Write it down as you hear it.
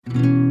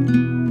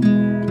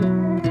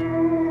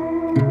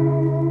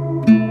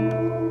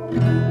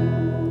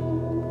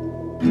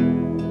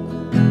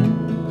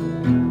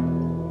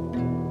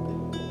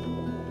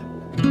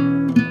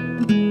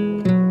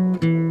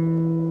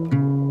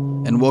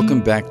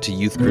back to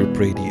Youth Group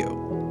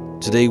Radio.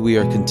 Today we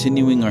are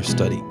continuing our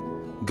study,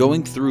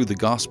 going through the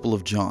Gospel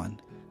of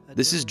John.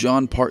 This is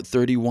John part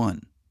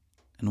 31,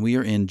 and we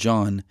are in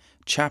John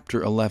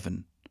chapter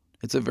 11.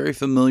 It's a very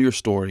familiar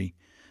story,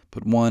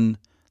 but one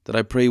that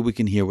I pray we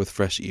can hear with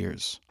fresh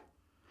ears.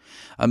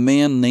 A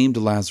man named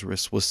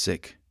Lazarus was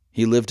sick.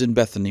 He lived in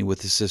Bethany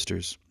with his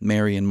sisters,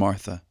 Mary and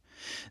Martha.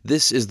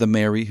 This is the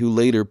Mary who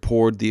later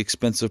poured the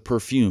expensive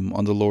perfume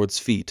on the Lord's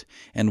feet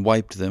and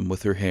wiped them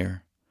with her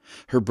hair.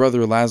 Her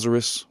brother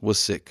Lazarus was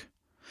sick.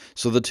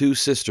 So the two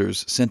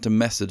sisters sent a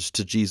message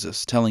to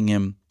Jesus, telling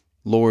him,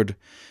 "Lord,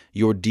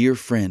 your dear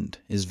friend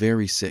is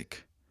very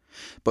sick."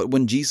 But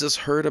when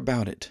Jesus heard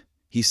about it,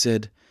 he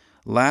said,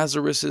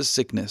 "Lazarus'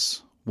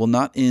 sickness will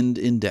not end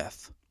in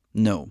death.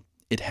 No,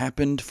 it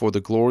happened for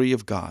the glory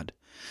of God,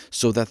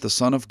 so that the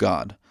Son of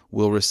God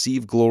will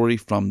receive glory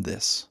from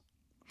this."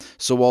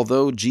 So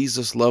although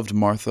Jesus loved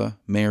Martha,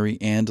 Mary,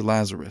 and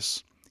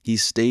Lazarus, he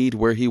stayed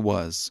where he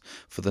was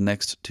for the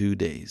next 2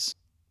 days.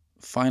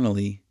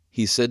 Finally,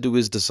 he said to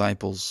his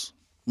disciples,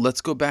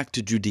 "Let's go back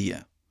to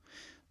Judea."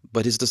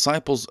 But his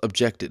disciples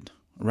objected.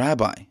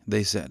 "Rabbi,"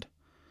 they said,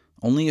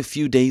 "only a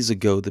few days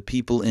ago the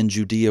people in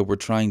Judea were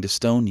trying to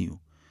stone you.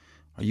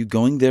 Are you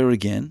going there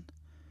again?"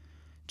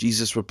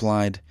 Jesus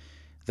replied,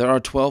 "There are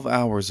 12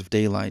 hours of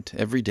daylight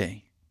every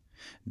day.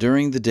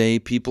 During the day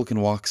people can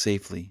walk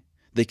safely.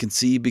 They can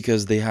see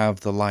because they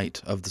have the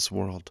light of this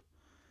world.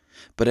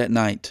 But at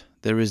night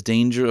there is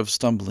danger of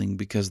stumbling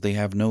because they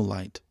have no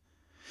light."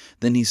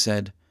 Then he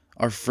said,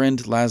 "Our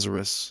friend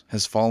Lazarus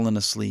has fallen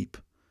asleep,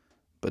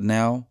 but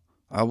now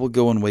I will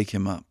go and wake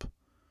him up."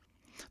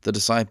 The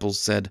disciples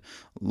said,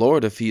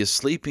 "Lord, if he is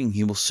sleeping,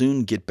 he will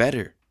soon get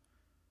better."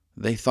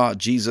 They thought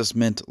Jesus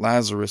meant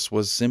Lazarus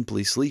was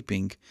simply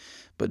sleeping,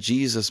 but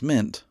Jesus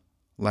meant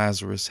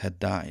Lazarus had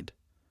died.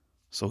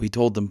 So he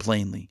told them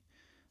plainly,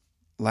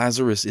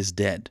 "Lazarus is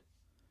dead.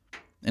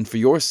 And for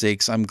your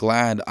sakes, I'm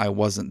glad I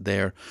wasn't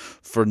there,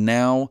 for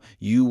now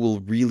you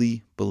will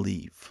really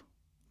believe.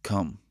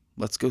 Come,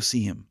 let's go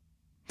see him."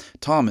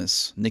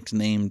 Thomas,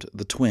 nicknamed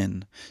the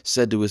Twin,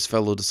 said to his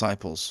fellow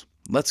disciples,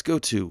 "Let's go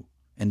too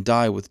and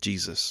die with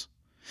Jesus."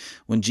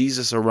 When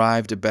Jesus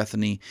arrived at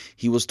Bethany,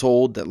 he was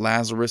told that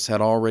Lazarus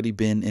had already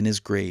been in his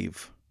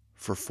grave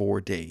for 4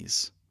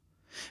 days.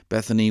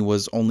 Bethany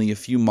was only a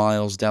few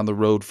miles down the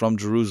road from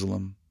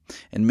Jerusalem,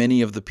 and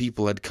many of the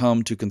people had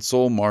come to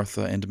console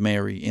Martha and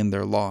Mary in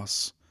their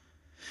loss.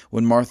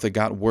 When Martha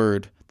got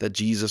word that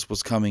Jesus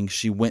was coming,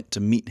 she went to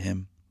meet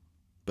him,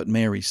 but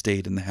Mary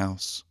stayed in the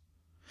house.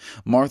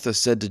 Martha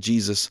said to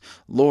Jesus,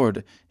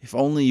 "Lord, if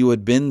only you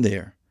had been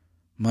there,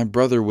 my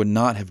brother would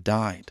not have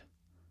died.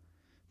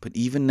 But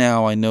even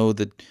now I know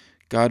that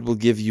God will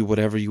give you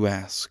whatever you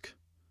ask."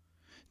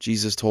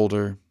 Jesus told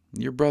her,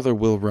 "Your brother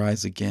will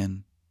rise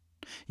again."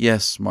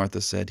 "Yes,"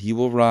 Martha said, "he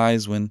will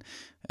rise when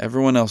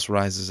everyone else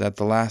rises at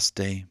the last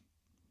day."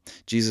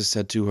 Jesus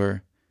said to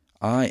her,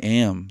 "I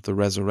am the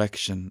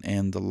resurrection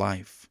and the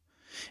life,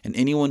 and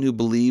anyone who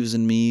believes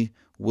in me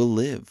will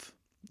live,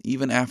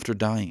 even after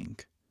dying.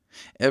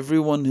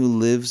 Everyone who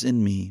lives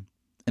in me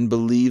and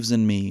believes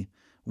in me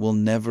will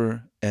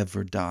never,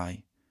 ever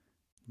die.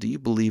 Do you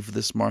believe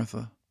this,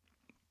 Martha?"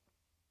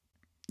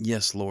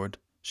 "Yes, Lord,"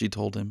 she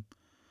told him.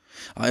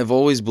 "I have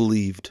always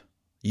believed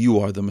you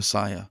are the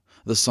Messiah,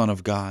 the Son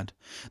of God,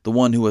 the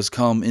one who has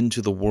come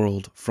into the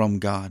world from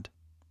God."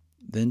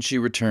 Then she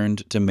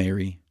returned to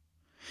Mary.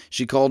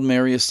 She called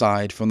Mary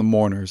aside from the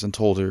mourners and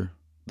told her,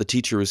 "The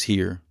teacher is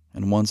here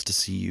and wants to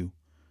see you."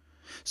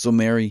 So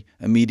Mary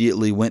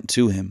immediately went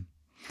to him.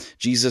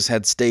 Jesus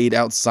had stayed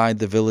outside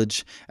the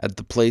village at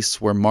the place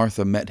where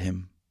Martha met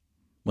him.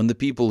 When the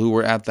people who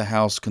were at the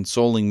house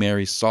consoling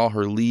Mary saw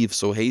her leave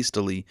so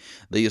hastily,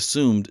 they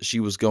assumed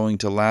she was going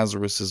to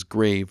Lazarus'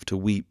 grave to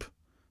weep,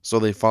 so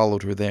they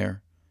followed her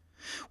there.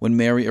 When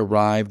Mary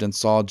arrived and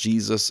saw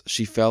Jesus,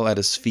 she fell at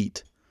his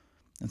feet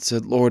and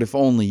said, "Lord, if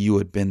only you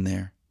had been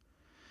there,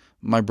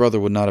 my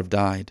brother would not have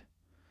died."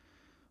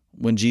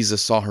 When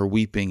Jesus saw her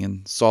weeping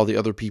and saw the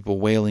other people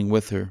wailing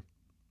with her,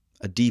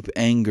 a deep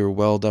anger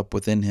welled up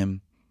within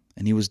him,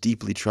 and he was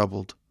deeply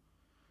troubled.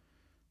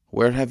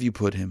 "Where have you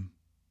put him?"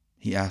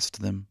 he asked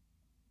them.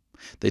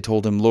 They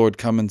told him, "Lord,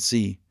 come and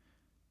see."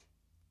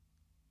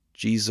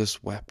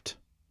 Jesus wept.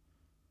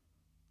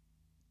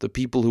 The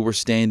people who were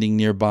standing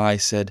nearby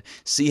said,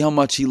 "See how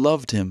much he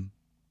loved him."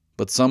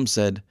 But some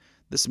said,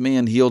 "This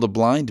man healed a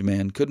blind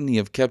man. Couldn't he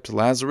have kept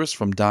Lazarus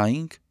from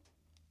dying?"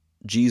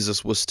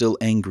 Jesus was still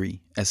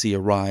angry as he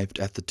arrived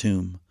at the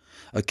tomb,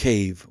 a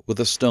cave with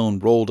a stone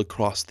rolled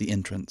across the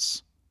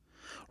entrance.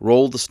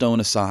 "Roll the stone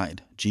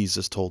aside,"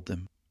 Jesus told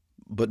them.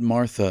 But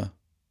Martha,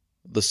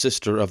 the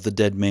sister of the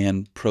dead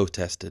man,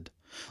 protested,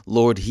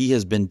 "Lord, he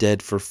has been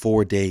dead for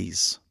 4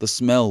 days. The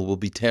smell will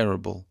be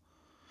terrible."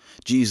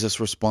 Jesus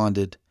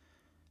responded,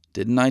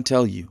 "Didn't I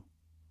tell you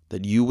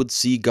that you would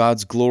see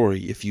God's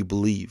glory if you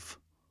believe?"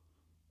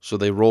 So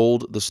they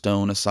rolled the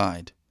stone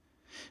aside.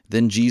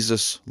 Then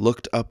Jesus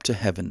looked up to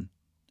heaven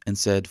and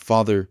said,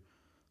 "Father,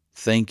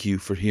 thank you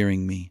for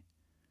hearing me.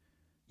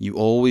 You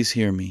always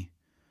hear me,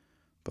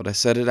 but I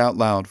said it out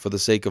loud for the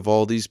sake of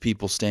all these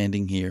people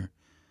standing here,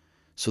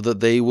 so that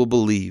they will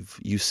believe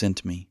you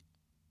sent me."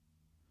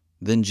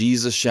 Then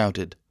Jesus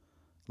shouted,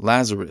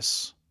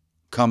 "Lazarus,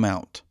 come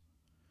out."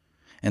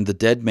 And the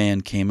dead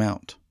man came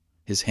out,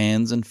 his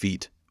hands and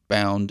feet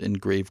bound in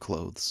grave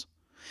clothes,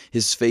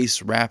 his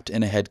face wrapped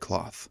in a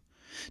headcloth.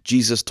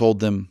 Jesus told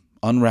them,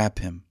 "Unwrap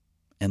him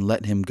and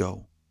let him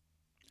go."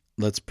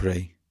 Let's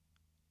pray.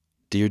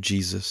 Dear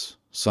Jesus,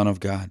 Son of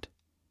God,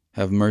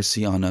 have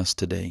mercy on us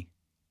today.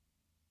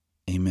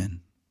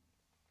 Amen.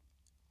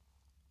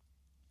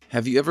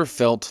 Have you ever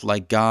felt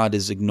like God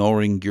is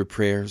ignoring your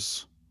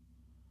prayers?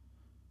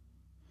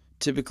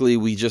 Typically,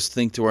 we just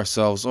think to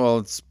ourselves, "Well,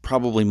 it's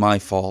probably my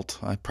fault.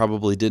 I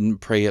probably didn't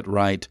pray it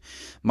right.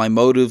 My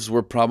motives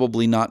were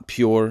probably not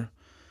pure.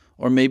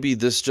 Or maybe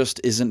this just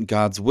isn't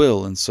God's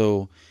will, and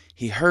so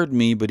He heard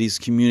me, but He's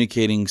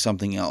communicating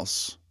something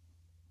else."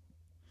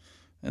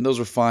 And those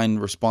are fine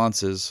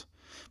responses.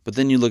 But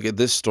then you look at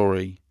this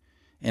story,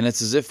 and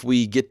it's as if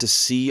we get to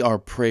see our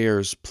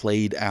prayers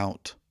played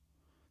out.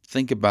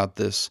 Think about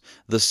this.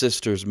 The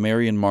sisters,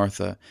 Mary and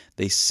Martha,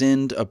 they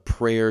send a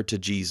prayer to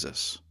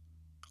Jesus.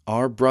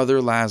 "Our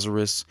brother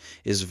Lazarus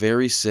is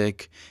very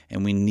sick,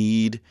 and we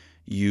need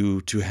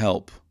you to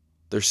help."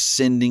 They're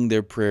sending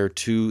their prayer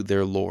to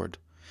their Lord.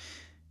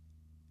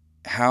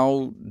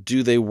 How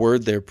do they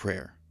word their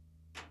prayer?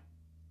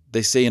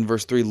 They say in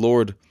verse 3,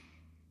 "Lord,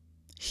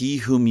 he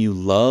whom you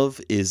love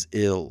is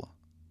ill."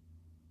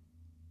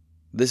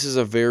 This is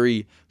a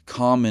very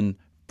common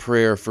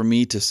prayer for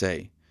me to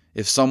say.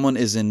 If someone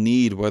is in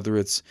need, whether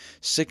it's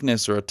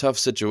sickness or a tough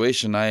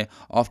situation, I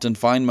often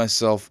find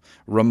myself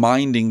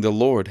reminding the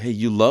Lord, "Hey,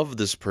 you love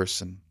this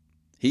person.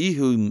 He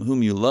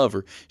whom you love,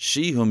 or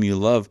she whom you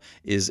love,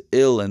 is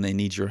ill and they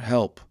need your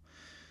help."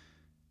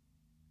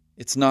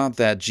 It's not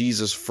that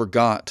Jesus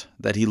forgot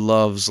that He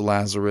loves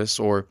Lazarus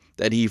or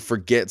that He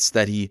forgets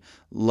that He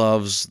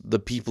loves the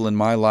people in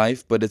my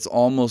life, but it's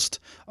almost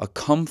a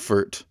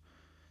comfort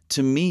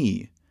to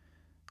me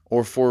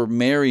or for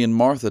Mary and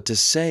Martha to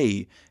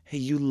say, "Hey,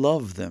 you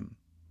love them."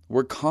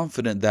 We're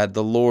confident that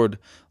the Lord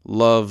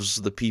loves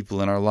the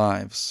people in our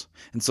lives.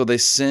 And so they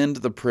send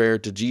the prayer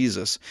to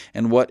Jesus.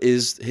 And what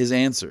is His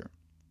answer?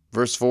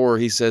 Verse 4,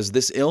 He says,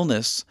 "This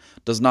illness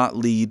does not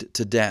lead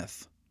to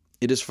death.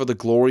 It is for the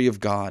glory of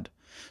God,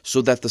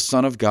 so that the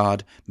Son of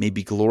God may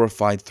be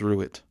glorified through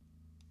it."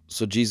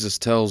 So Jesus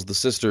tells the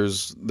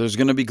sisters there's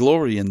going to be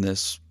glory in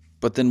this.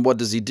 But then what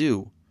does He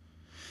do?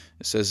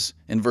 It says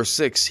in verse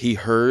 6, He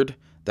heard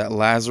that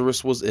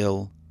Lazarus was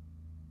ill,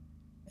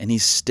 and He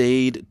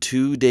stayed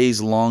 2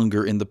 days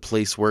longer in the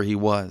place where he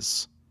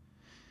was.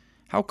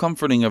 How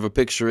comforting of a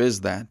picture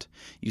is that?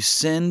 You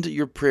send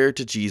your prayer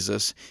to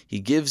Jesus, He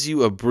gives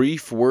you a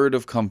brief word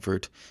of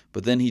comfort,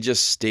 but then He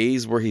just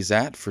stays where He's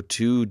at for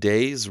 2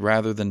 days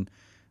rather than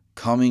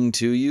coming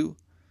to you.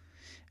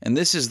 And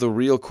this is the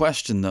real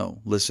question,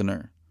 though,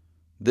 listener.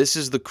 This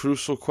is the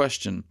crucial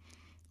question.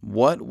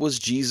 What was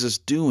Jesus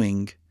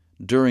doing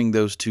during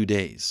those 2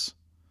 days?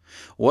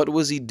 What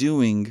was He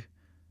doing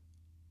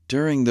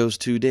during those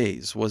 2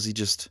 days? Was He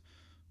just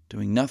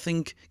doing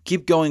nothing?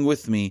 Keep going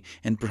with me,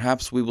 and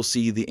perhaps we will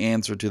see the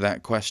answer to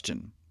that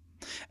question.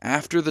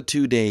 After the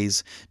 2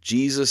 days,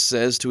 Jesus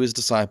says to His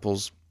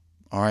disciples,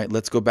 "All right,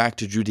 let's go back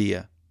to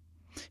Judea."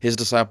 His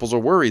disciples are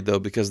worried, though,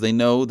 because they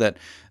know that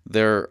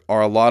there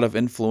are a lot of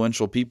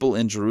influential people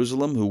in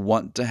Jerusalem who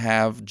want to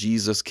have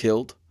Jesus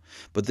killed.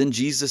 But then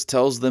Jesus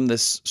tells them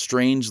this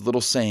strange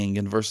little saying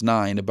in verse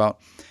 9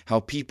 about how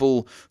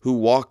people who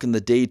walk in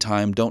the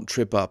daytime don't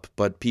trip up,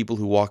 but people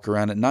who walk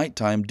around at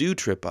nighttime do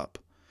trip up.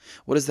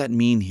 What does that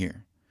mean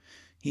here?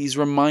 He's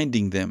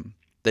reminding them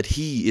that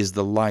He is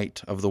the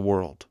light of the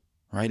world.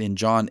 Right? In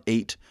John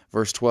 8,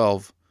 verse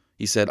 12,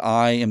 He said,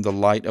 "I am the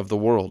light of the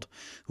world.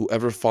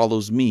 Whoever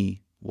follows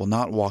me will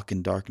not walk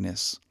in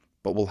darkness,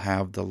 but will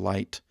have the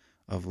light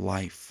of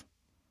life."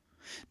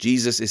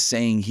 Jesus is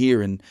saying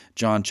here in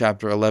John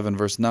chapter 11,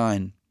 verse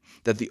 9,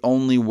 that the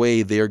only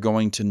way they are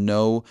going to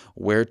know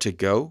where to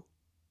go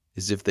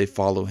is if they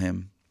follow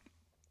Him.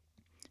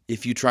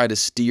 If you try to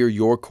steer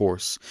your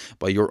course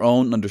by your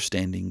own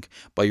understanding,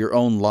 by your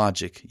own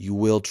logic, you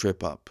will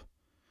trip up.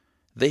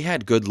 They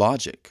had good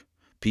logic.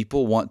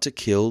 People want to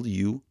kill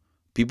you.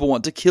 People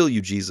want to kill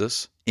you,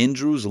 Jesus, in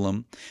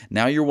Jerusalem.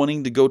 Now you're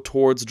wanting to go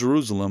towards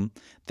Jerusalem.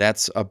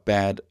 That's a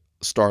bad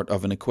start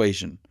of an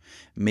equation.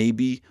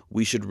 Maybe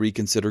we should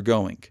reconsider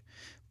going.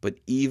 But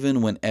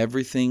even when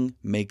everything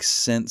makes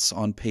sense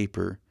on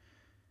paper,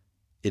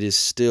 it is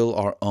still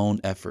our own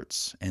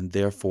efforts and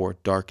therefore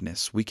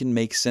darkness. We can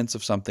make sense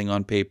of something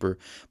on paper,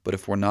 but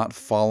if we're not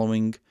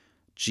following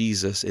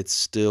Jesus, it's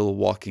still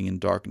walking in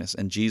darkness.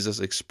 And Jesus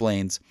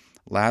explains,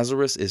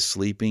 Lazarus is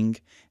sleeping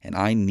and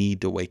I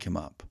need to wake him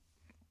up.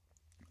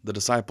 The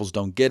disciples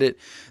don't get it.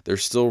 They're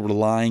still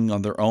relying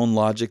on their own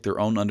logic, their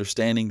own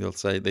understanding.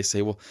 They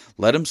say, well,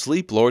 let him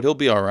sleep, Lord, he'll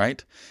be all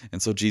right.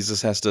 And so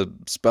Jesus has to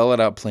spell it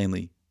out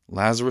plainly.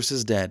 Lazarus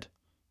is dead.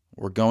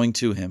 We're going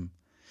to him.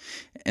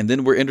 And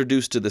then we're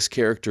introduced to this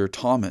character,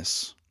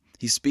 Thomas.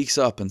 He speaks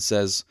up and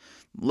says,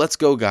 let's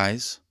go,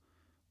 guys.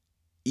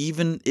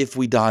 Even if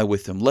we die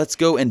with him, let's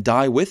go and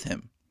die with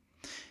him.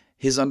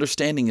 His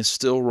understanding is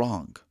still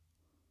wrong.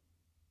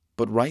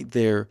 But right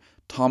there,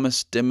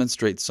 Thomas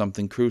demonstrates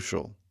something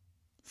crucial: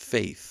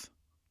 faith.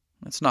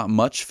 It's not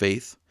much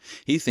faith.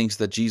 He thinks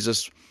that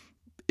Jesus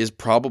is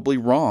probably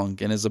wrong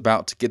and is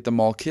about to get them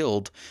all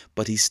killed,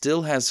 but he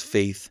still has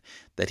faith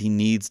that he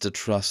needs to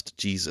trust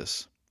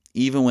Jesus,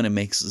 even when it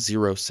makes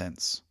zero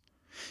sense.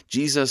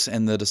 Jesus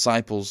and the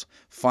disciples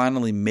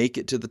finally make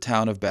it to the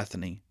town of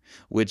Bethany,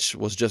 which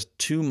was just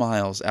 2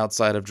 miles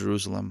outside of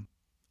Jerusalem,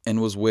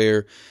 and was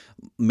where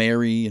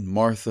Mary and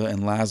Martha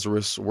and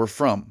Lazarus were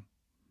from.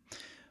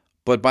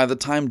 But by the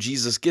time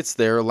Jesus gets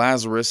there,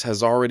 Lazarus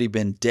has already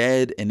been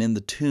dead and in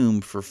the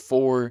tomb for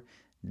 4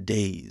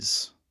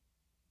 days.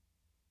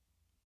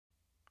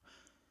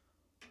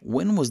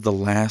 When was the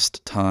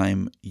last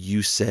time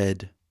you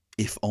said,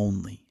 "if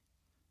only"?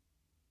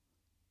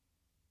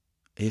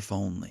 If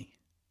only.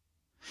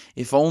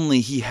 If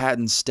only he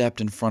hadn't stepped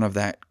in front of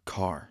that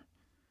car.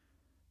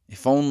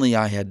 If only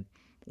I had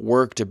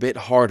worked a bit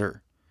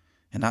harder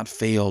and not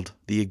failed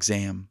the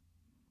exam.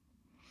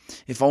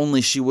 If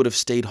only she would have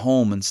stayed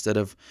home instead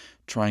of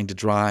trying to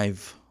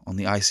drive on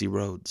the icy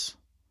roads.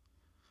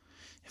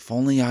 If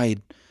only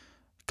I'd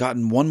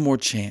gotten one more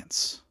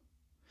chance.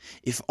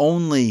 If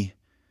only,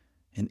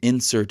 and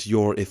insert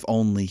your if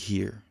only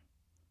here.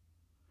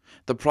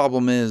 The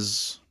problem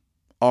is,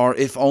 our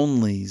if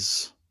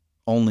onlys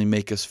only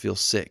make us feel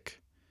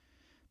sick,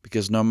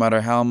 because no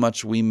matter how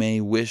much we may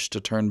wish to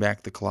turn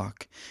back the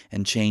clock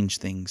and change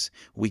things,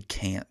 we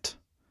can't.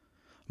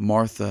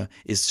 Martha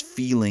is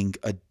feeling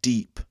a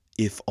deep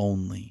if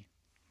only.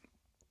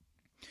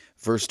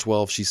 Verse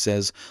 12, she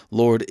says,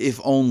 "Lord, if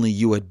only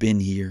you had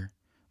been here,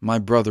 my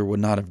brother would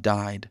not have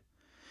died."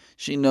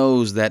 She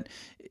knows that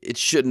it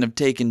shouldn't have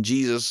taken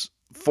Jesus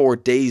 4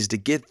 days to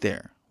get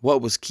there.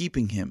 What was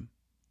keeping him?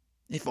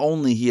 If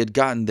only he had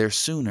gotten there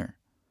sooner.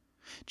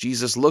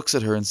 Jesus looks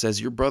at her and says,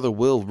 "Your brother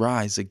will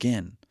rise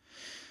again."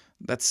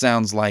 That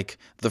sounds like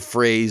the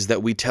phrase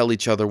that we tell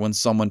each other when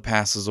someone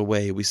passes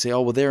away. We say,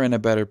 "Oh, well, they're in a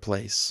better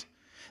place.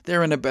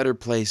 They're in a better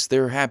place.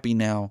 They're happy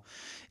now."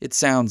 It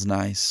sounds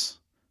nice,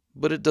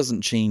 but it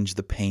doesn't change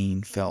the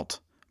pain felt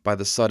by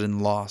the sudden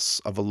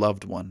loss of a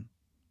loved one.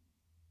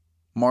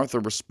 Martha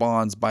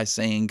responds by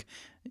saying,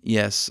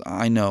 "Yes,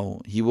 I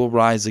know. He will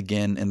rise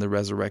again in the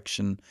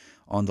resurrection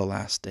on the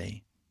last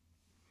day."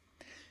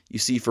 You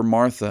see, for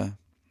Martha,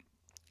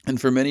 and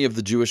for many of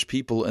the Jewish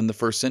people in the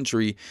first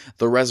century,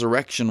 the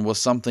resurrection was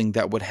something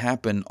that would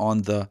happen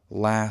on the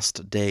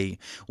last day,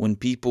 when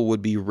people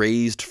would be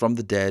raised from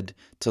the dead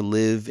to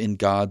live in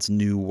God's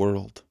new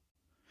world.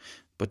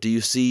 But do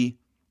you see,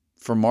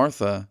 for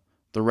Martha,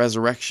 the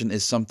resurrection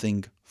is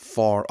something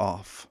far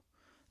off.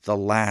 The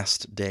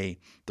last day.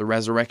 The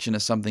resurrection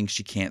is something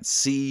she can't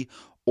see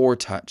or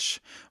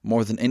touch.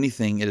 More than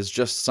anything, it is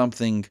just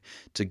something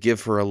to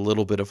give her a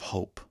little bit of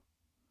hope.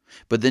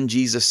 But then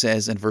Jesus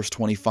says in verse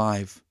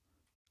 25,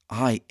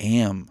 "I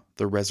am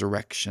the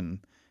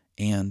resurrection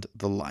and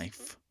the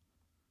life."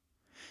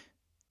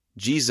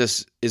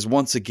 Jesus is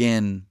once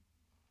again,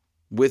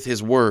 with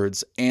his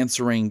words,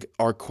 answering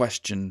our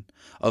question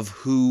of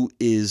who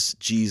is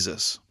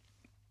Jesus.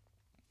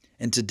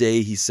 And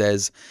today he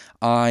says,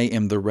 "I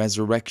am the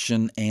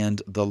resurrection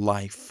and the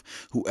life.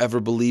 Whoever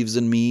believes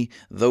in me,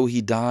 though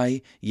he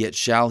die, yet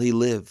shall he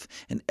live.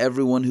 And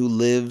everyone who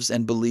lives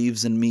and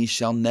believes in me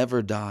shall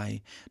never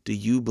die. Do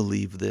you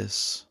believe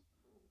this?"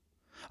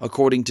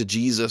 According to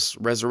Jesus,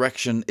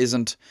 resurrection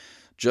isn't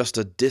just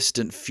a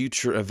distant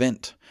future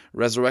event.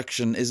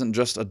 Resurrection isn't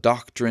just a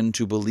doctrine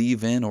to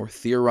believe in or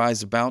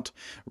theorize about.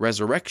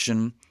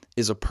 Resurrection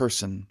is a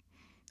person.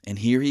 And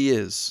here he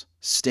is,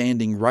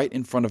 standing right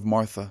in front of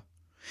Martha.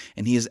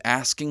 And he is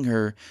asking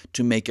her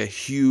to make a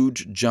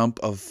huge jump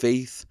of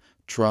faith,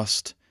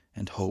 trust,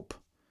 and hope.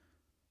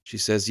 She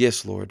says,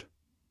 "Yes, Lord,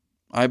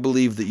 I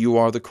believe that you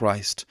are the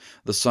Christ,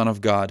 the Son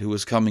of God, who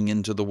is coming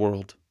into the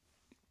world."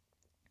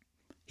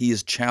 He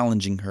is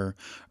challenging her,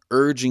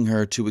 urging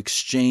her to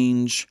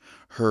exchange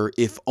her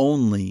if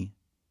only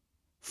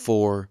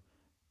for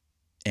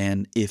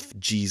an if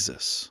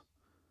Jesus.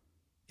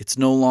 It's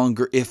no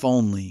longer if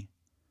only.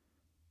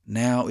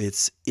 Now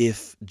it's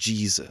if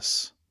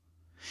Jesus.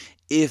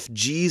 If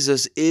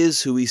Jesus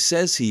is who he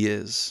says he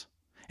is,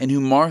 and who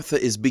Martha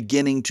is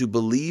beginning to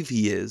believe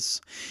he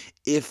is,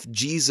 if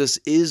Jesus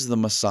is the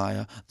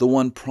Messiah, the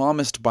one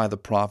promised by the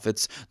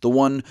prophets, the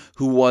one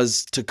who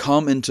was to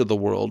come into the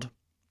world,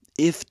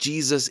 if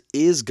Jesus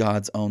is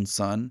God's own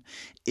Son,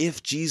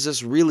 if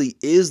Jesus really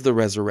is the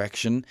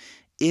resurrection,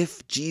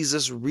 if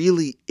Jesus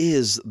really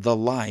is the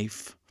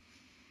life,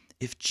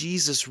 if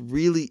Jesus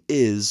really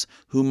is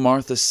who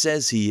Martha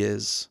says he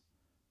is,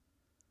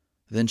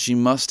 then she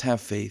must have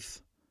faith.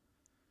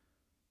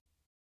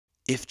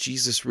 If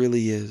Jesus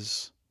really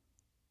is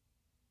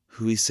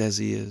who he says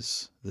he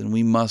is, then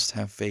we must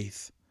have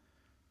faith.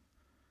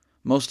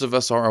 Most of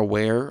us are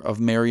aware of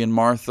Mary and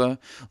Martha.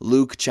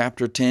 Luke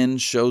chapter 10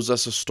 shows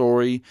us a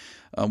story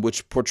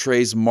which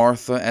portrays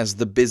Martha as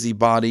the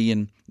busybody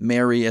and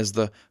Mary as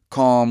the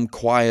calm,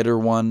 quieter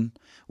one.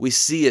 We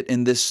see it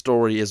in this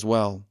story as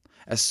well.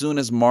 As soon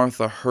as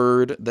Martha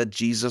heard that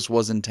Jesus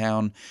was in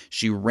town,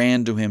 she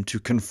ran to him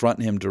to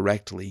confront him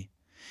directly.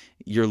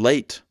 You're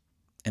late,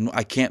 and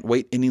I can't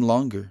wait any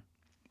longer.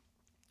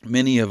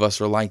 Many of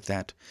us are like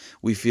that.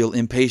 We feel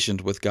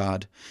impatient with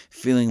God,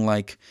 feeling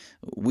like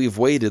we've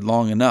waited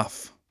long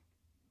enough.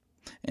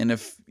 And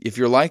if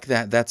you're like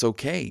that, that's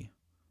okay.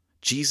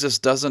 Jesus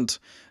doesn't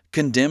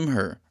condemn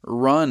her.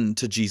 Run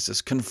to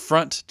Jesus.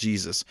 Confront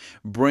Jesus.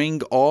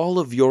 Bring all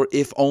of your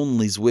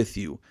if-onlys with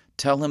you.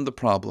 Tell him the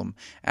problem.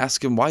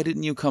 Ask him, why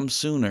didn't you come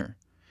sooner?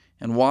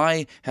 And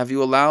why have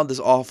you allowed this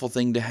awful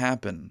thing to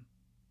happen?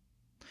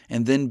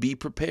 And then be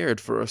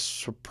prepared for a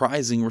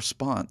surprising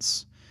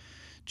response.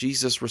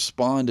 Jesus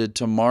responded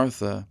to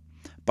Martha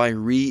by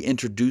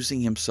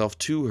reintroducing himself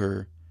to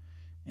her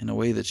in a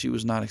way that she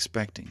was not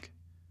expecting.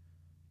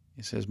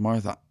 He says,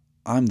 Martha,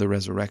 I'm the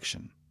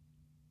resurrection.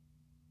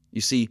 You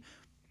see,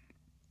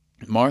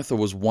 Martha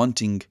was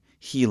wanting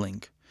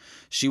healing.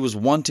 She was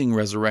wanting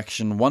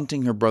resurrection,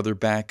 wanting her brother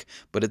back,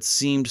 but it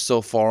seemed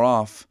so far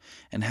off.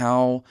 And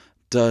how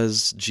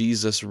does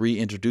Jesus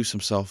reintroduce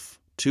himself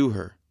to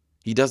her?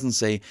 He doesn't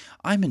say,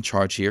 I'm in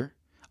charge here.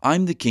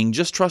 I'm the king.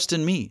 Just trust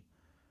in me.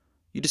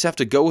 You just have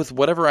to go with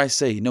whatever I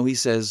say. No, he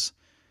says,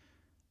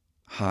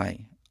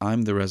 hi,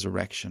 I'm the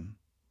resurrection.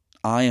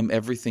 I am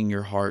everything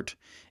your heart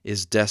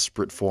is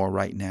desperate for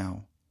right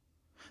now.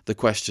 The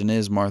question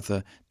is,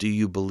 Martha, do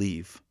you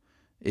believe?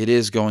 It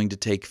is going to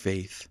take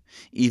faith,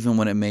 even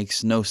when it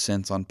makes no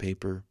sense on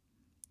paper.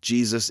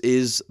 Jesus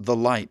is the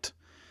light,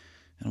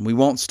 and we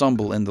won't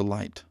stumble in the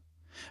light.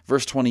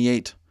 Verse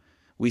 28,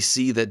 we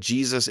see that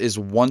Jesus is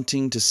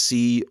wanting to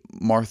see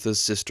Martha's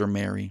sister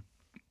Mary.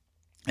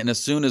 And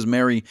as soon as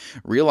Mary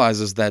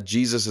realizes that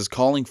Jesus is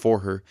calling for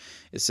her,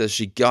 it says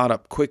she got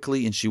up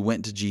quickly and she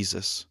went to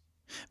Jesus.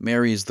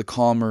 Mary is the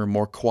calmer,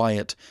 more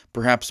quiet,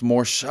 perhaps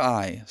more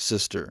shy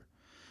sister.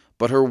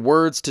 But her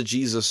words to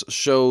Jesus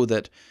show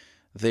that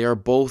they are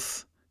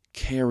both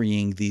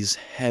carrying these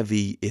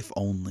heavy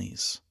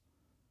if-onlys.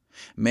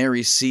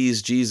 Mary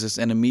sees Jesus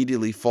and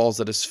immediately falls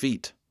at his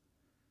feet.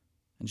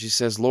 And she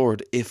says,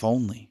 Lord, if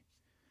only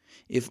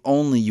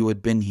you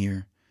had been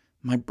here,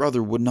 my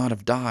brother would not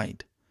have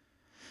died.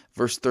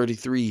 Verse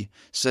 33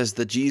 says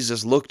that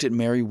Jesus looked at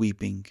Mary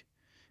weeping,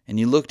 and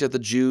he looked at the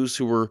Jews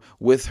who were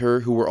with her,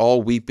 who were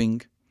all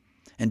weeping,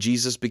 and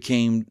Jesus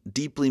became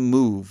deeply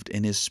moved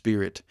in his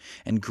spirit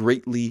and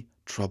greatly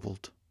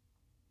troubled.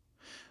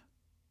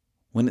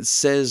 When it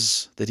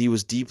says that he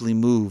was deeply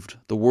moved,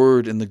 the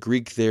word in the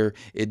Greek there,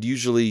 it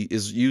usually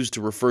is used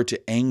to refer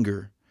to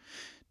anger.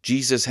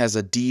 Jesus has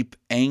a deep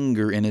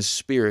anger in his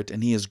spirit,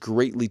 and he is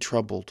greatly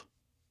troubled.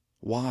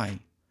 Why?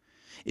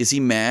 Is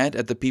he mad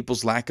at the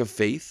people's lack of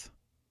faith?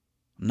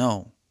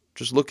 No.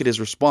 Just look at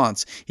his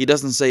response. He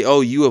doesn't say,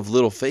 oh, you have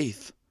little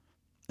faith.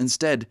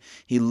 Instead,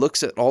 he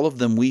looks at all of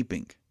them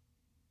weeping,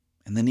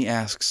 and then he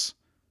asks,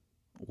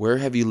 where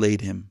have you laid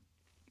him?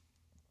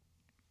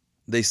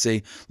 They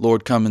say,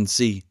 Lord, come and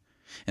see.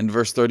 In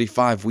verse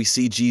 35, we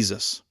see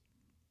Jesus,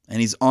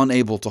 and he's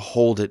unable to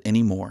hold it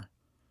anymore.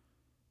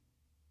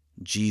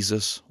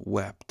 Jesus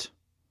wept.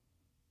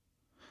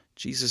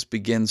 Jesus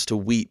begins to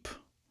weep,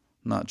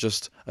 not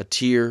just a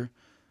tear,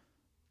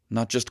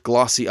 not just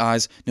glossy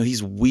eyes. No,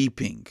 he's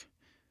weeping.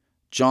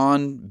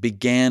 John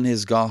began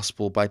his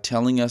gospel by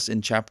telling us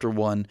in chapter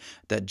 1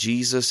 that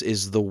Jesus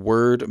is the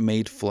Word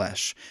made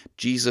flesh.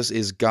 Jesus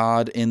is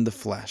God in the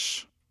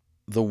flesh,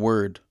 the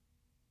Word.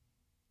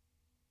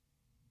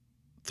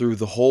 Through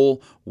the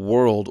whole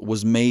world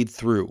was made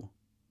through.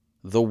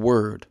 The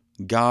Word,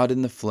 God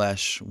in the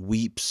flesh,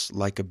 weeps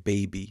like a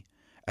baby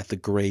at the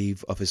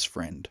grave of his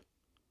friend.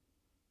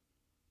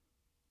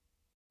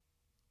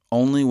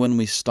 Only when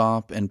we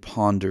stop and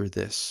ponder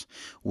this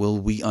will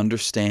we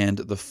understand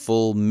the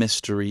full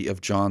mystery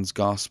of John's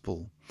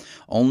gospel.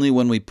 Only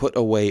when we put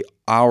away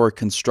our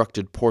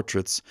constructed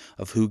portraits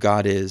of who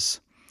God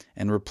is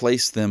and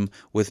replace them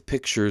with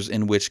pictures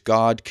in which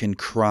God can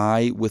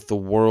cry with the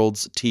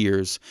world's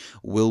tears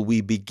will we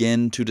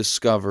begin to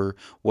discover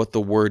what the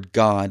word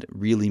God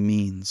really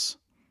means.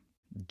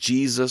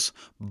 Jesus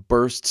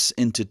bursts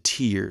into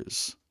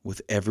tears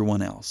with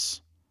everyone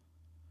else.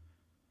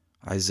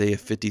 Isaiah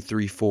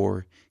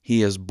 53:4,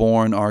 he has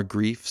borne our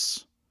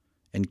griefs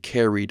and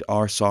carried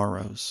our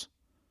sorrows.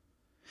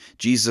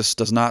 Jesus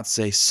does not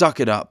say, suck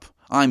it up,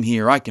 I'm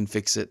here, I can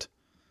fix it.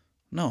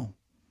 No,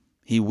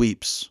 he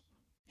weeps.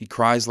 He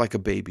cries like a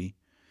baby.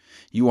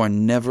 You are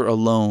never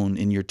alone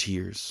in your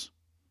tears.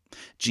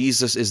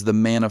 Jesus is the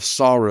man of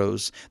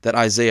sorrows that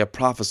Isaiah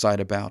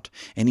prophesied about,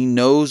 and he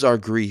knows our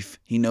grief,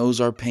 he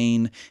knows our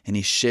pain, and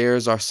he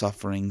shares our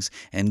sufferings,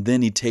 and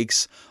then he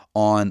takes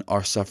on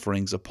our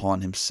sufferings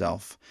upon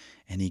himself,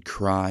 and he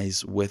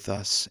cries with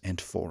us and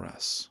for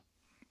us.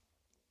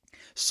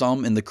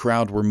 Some in the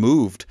crowd were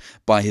moved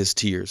by his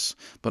tears,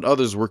 but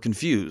others were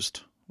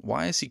confused.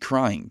 Why is he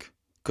crying?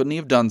 Couldn't he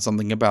have done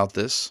something about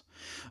this?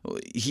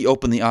 He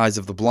opened the eyes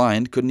of the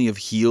blind. Couldn't he have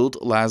healed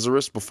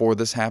Lazarus before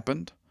this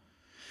happened?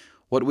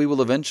 What we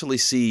will eventually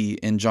see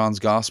in John's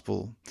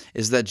Gospel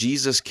is that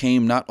Jesus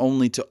came not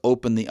only to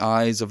open the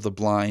eyes of the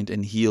blind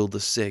and heal the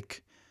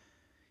sick,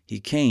 he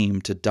came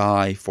to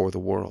die for the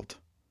world.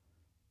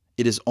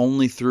 It is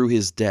only through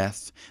his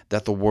death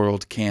that the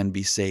world can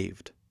be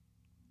saved.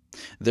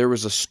 There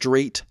is a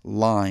straight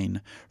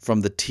line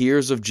from the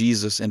tears of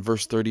Jesus in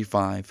verse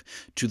 35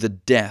 to the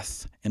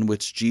death in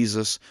which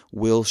Jesus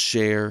will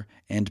share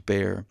and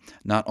bear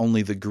not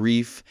only the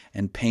grief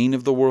and pain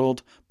of the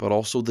world, but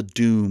also the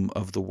doom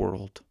of the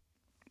world.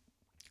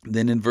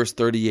 Then in verse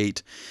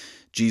 38,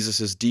 Jesus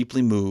is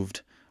deeply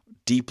moved,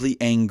 deeply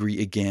angry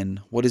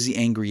again. What is he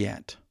angry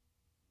at?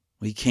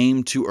 He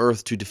came to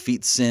earth to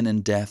defeat sin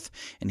and death,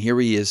 and here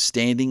he is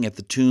standing at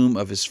the tomb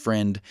of his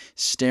friend,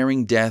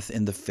 staring death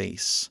in the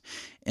face.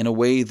 In a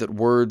way that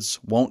words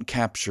won't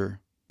capture,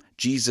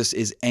 Jesus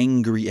is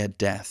angry at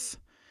death,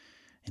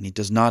 and he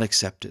does not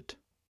accept it.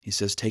 He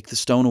says, "Take the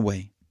stone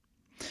away."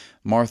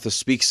 Martha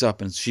speaks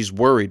up, and she's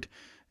worried.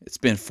 It's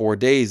been 4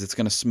 days. It's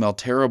going to smell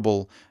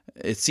terrible.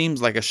 It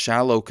seems like a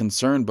shallow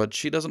concern, but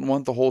she doesn't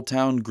want the whole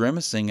town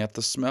grimacing at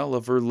the smell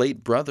of her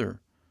late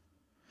brother.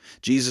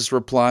 Jesus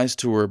replies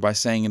to her by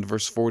saying in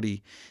verse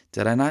 40,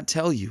 "Did I not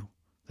tell you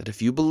that if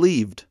you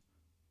believed,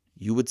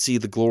 you would see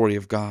the glory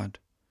of God?"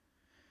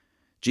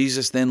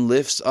 Jesus then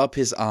lifts up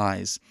his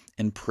eyes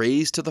and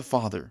prays to the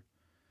Father,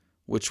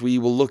 which we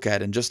will look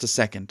at in just a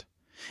second.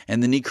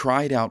 And then he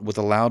cried out with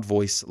a loud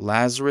voice,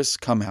 "Lazarus,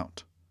 come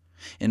out."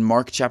 In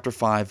Mark chapter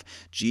 5,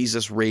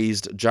 Jesus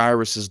raised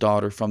Jairus'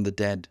 daughter from the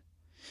dead.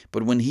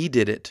 But when he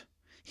did it,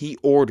 he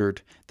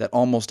ordered that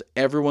almost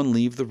everyone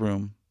leave the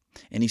room,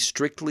 and he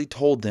strictly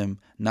told them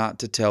not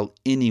to tell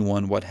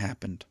anyone what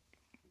happened.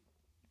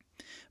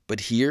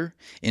 But here,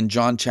 in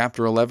John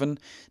chapter 11,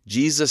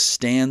 Jesus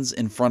stands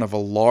in front of a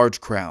large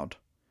crowd,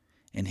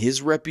 and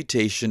his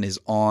reputation is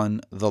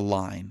on the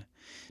line.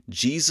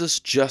 Jesus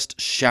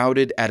just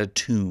shouted at a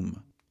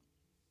tomb.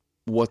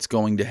 What's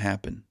going to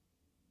happen?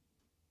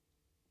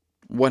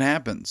 What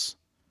happens?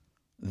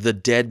 The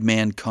dead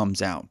man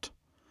comes out.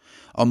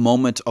 A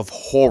moment of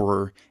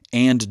horror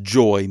and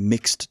joy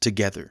mixed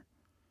together.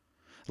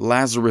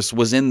 Lazarus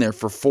was in there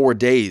for 4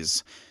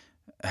 days.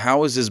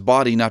 How has his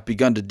body not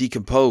begun to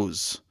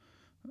decompose?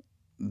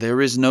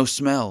 There is no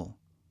smell.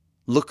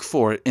 Look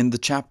for it in the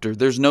chapter.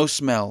 There's no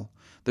smell.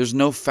 There's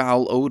no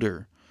foul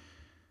odor.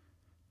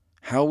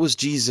 How was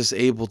Jesus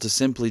able to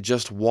simply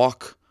just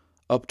walk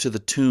up to the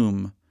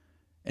tomb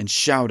and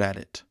shout at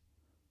it?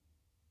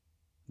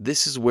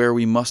 This is where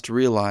we must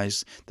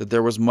realize that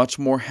there was much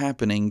more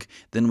happening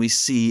than we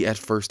see at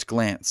first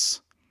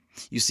glance.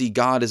 You see,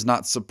 God is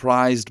not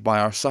surprised by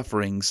our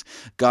sufferings.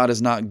 God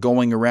is not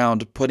going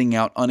around putting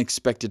out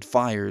unexpected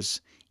fires.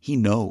 He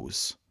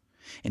knows,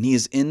 and he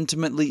is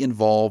intimately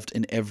involved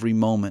in every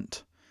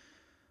moment.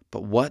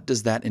 But what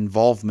does that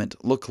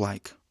involvement look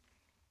like?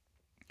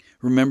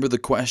 Remember the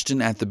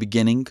question at the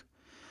beginning?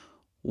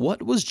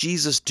 What was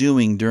Jesus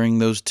doing during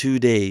those 2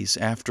 days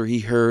after he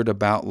heard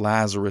about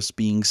Lazarus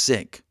being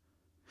sick?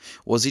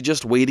 Was he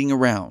just waiting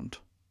around?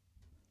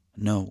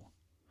 No.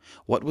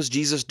 What was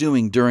Jesus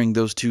doing during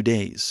those 2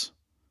 days?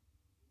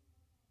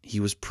 He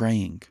was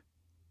praying.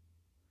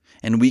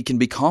 And we can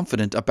be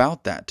confident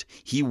about that.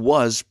 He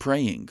was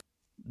praying.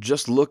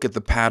 Just look at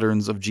the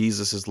patterns of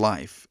Jesus'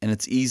 life, and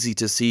it's easy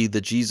to see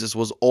that Jesus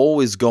was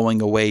always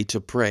going away to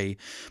pray,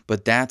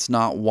 but that's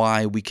not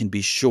why we can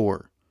be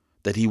sure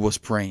that he was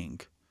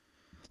praying.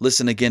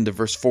 Listen again to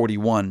verse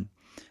 41.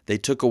 They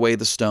took away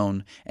the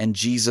stone, and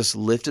Jesus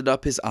lifted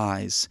up his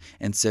eyes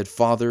and said,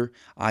 "Father,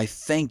 I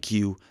thank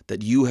you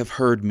that you have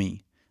heard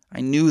me. I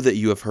knew that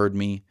you have heard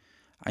me.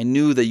 I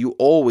knew that you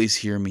always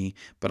hear me,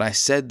 but I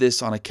said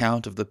this on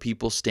account of the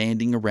people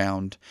standing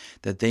around,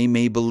 that they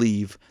may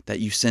believe that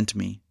you sent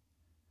me."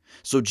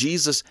 So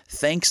Jesus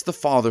thanks the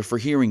Father for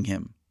hearing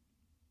him.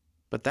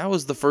 But that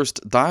was the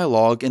first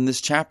dialogue in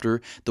this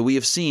chapter that we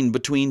have seen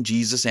between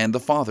Jesus and the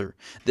Father.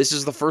 This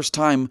is the first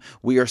time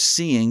we are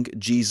seeing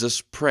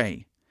Jesus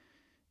pray.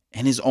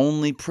 And his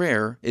only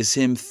prayer is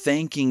him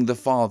thanking the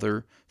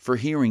Father for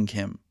hearing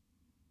him.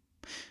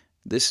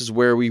 This is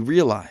where we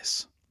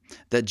realize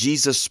that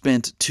Jesus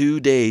spent 2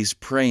 days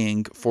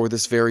praying for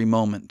this very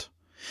moment.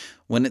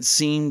 When it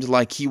seemed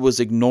like he was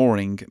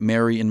ignoring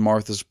Mary and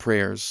Martha's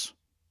prayers,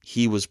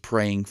 he was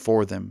praying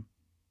for them.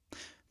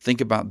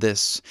 Think about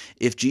this.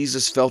 If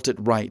Jesus felt it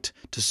right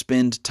to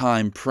spend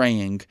time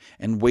praying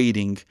and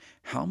waiting,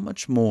 how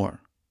much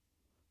more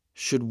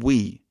should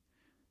we,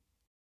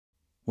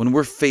 when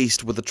we're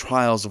faced with the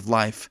trials of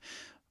life,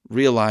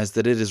 realize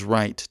that it is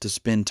right to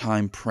spend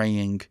time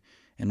praying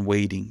and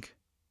waiting?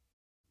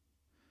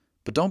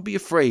 But don't be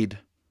afraid.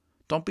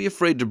 Don't be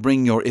afraid to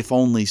bring your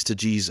if-onlys to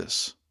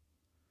Jesus.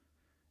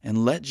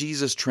 And let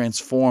Jesus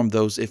transform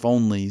those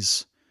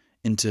if-onlys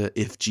into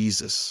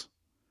if-Jesus.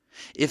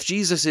 If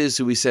Jesus is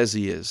who he says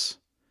he is,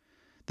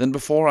 then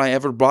before I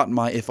ever brought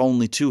my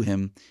if-only to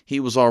him, he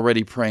was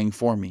already praying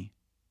for me.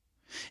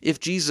 If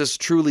Jesus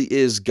truly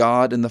is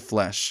God in the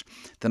flesh,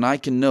 then I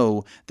can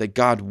know that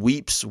God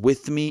weeps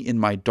with me in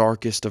my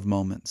darkest of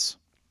moments.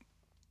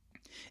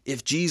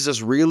 If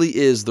Jesus really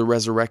is the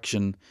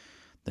resurrection,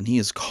 then he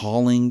is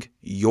calling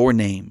your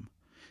name,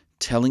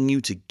 telling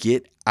you to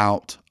get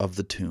out of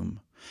the tomb,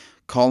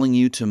 calling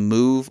you to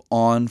move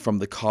on from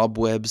the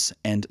cobwebs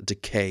and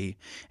decay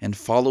and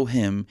follow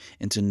him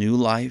into new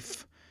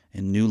life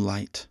and new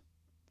light.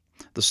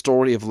 The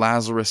story of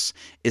Lazarus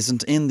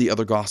isn't in the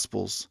other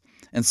Gospels,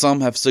 and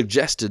some have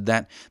suggested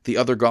that the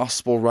other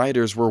Gospel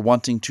writers were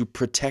wanting to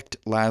protect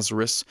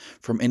Lazarus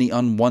from any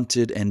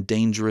unwanted and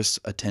dangerous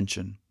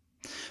attention.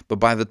 But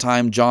by the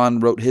time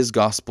John wrote his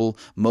Gospel,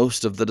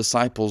 most of the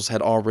disciples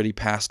had already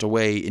passed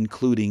away,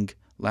 including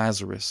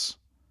Lazarus.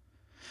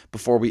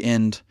 Before we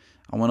end,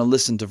 I want to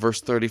listen to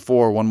verse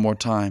 34 one more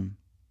time.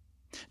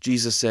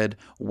 Jesus said,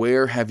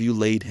 "Where have you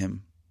laid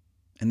him?"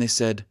 And they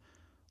said,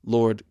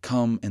 "Lord,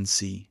 come and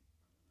see."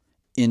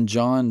 In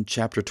John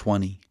chapter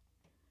 20,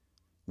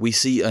 we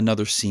see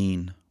another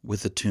scene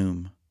with a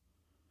tomb.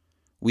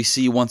 We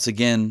see once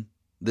again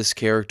this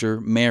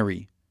character,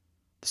 Mary,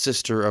 the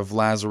sister of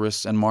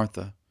Lazarus and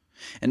Martha.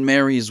 And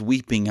Mary is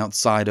weeping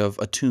outside of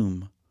a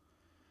tomb.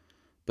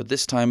 But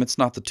this time it's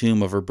not the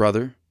tomb of her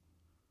brother.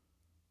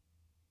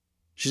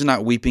 She's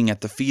not weeping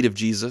at the feet of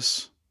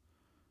Jesus.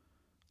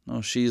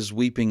 No, she is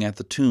weeping at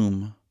the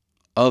tomb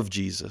of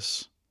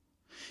Jesus.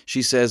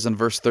 She says in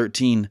verse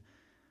 13,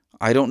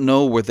 "I don't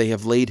know where they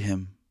have laid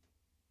him."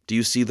 Do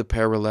you see the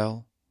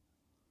parallel?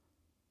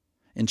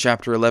 In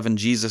chapter 11,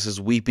 Jesus is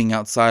weeping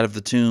outside of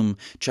the tomb.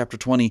 Chapter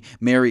 20,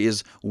 Mary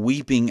is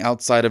weeping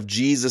outside of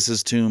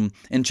Jesus' tomb.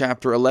 In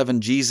chapter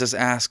 11, Jesus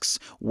asks,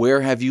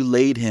 "Where have you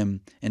laid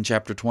him?" In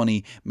chapter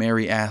 20,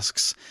 Mary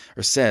asks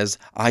or says,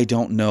 "I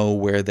don't know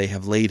where they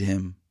have laid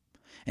him."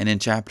 And in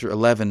chapter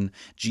 11,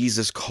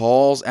 Jesus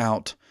calls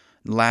out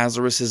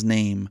Lazarus'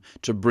 name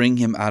to bring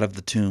him out of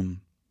the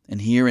tomb.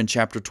 And here in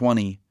chapter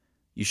 20,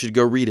 you should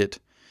go read it.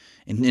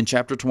 In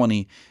chapter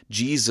 20,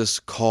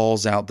 Jesus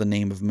calls out the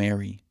name of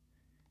Mary.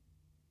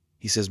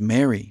 He says,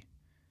 "Mary."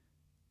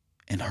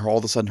 And all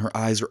of a sudden her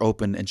eyes are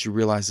open and she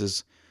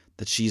realizes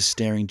that she is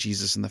staring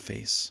Jesus in the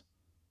face.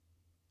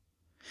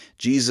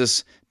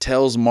 Jesus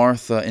tells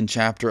Martha in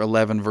chapter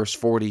 11, verse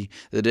 40,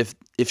 that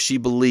if she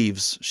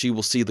believes, she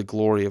will see the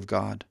glory of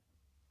God.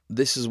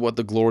 This is what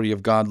the glory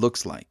of God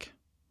looks like.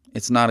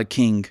 It's not a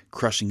king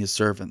crushing his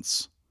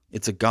servants.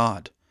 It's a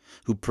God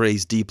who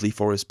prays deeply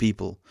for his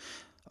people,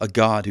 a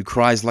God who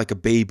cries like a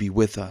baby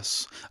with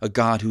us, a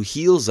God who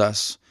heals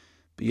us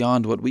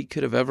beyond what we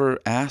could have ever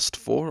asked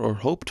for or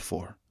hoped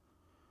for,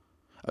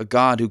 a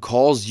God who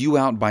calls you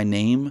out by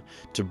name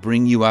to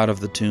bring you out of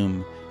the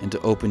tomb and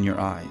to open your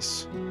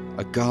eyes,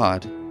 a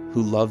God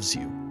who loves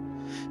you.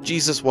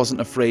 Jesus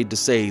wasn't afraid to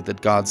say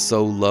that God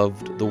so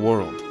loved the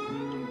world.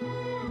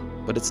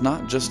 But it's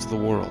not just the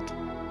world,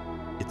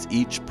 it's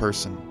each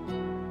person.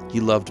 He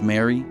loved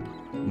Mary,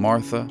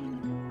 Martha,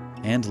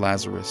 and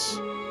Lazarus.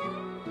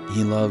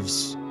 He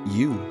loves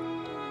you.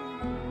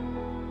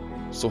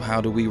 So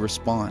how do we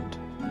respond?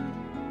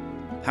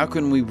 How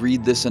can we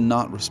read this and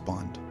not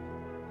respond?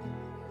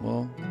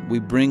 Well, we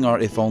bring our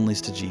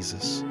if-onlys to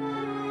Jesus,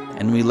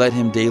 and we let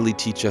him daily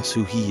teach us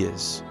who he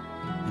is,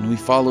 and we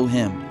follow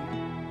him,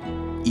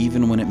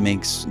 even when it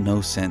makes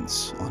no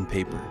sense on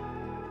paper.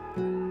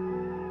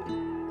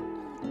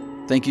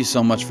 Thank you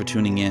so much for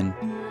tuning in.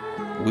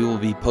 We will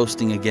be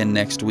posting again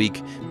next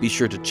week. Be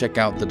sure to check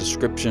out the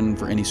description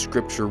for any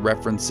scripture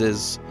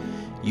references.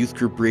 Youth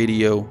Group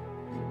Radio.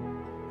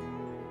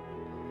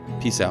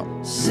 Peace out.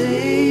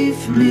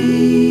 Save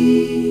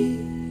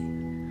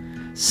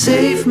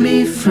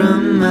me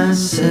from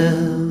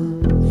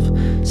myself.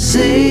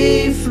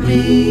 Save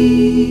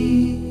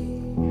me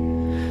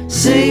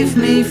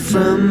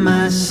from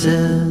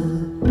myself.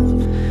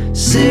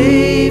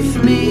 Save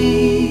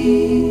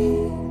me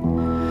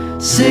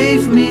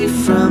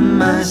from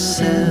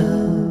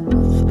myself.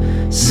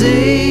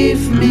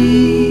 Save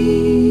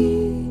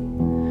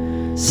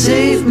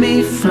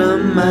me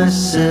from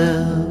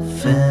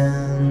myself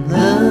and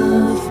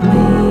love me.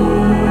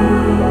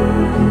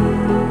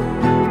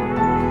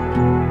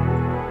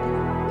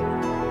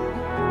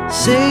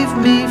 Save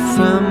me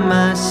from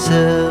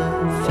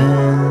myself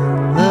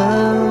and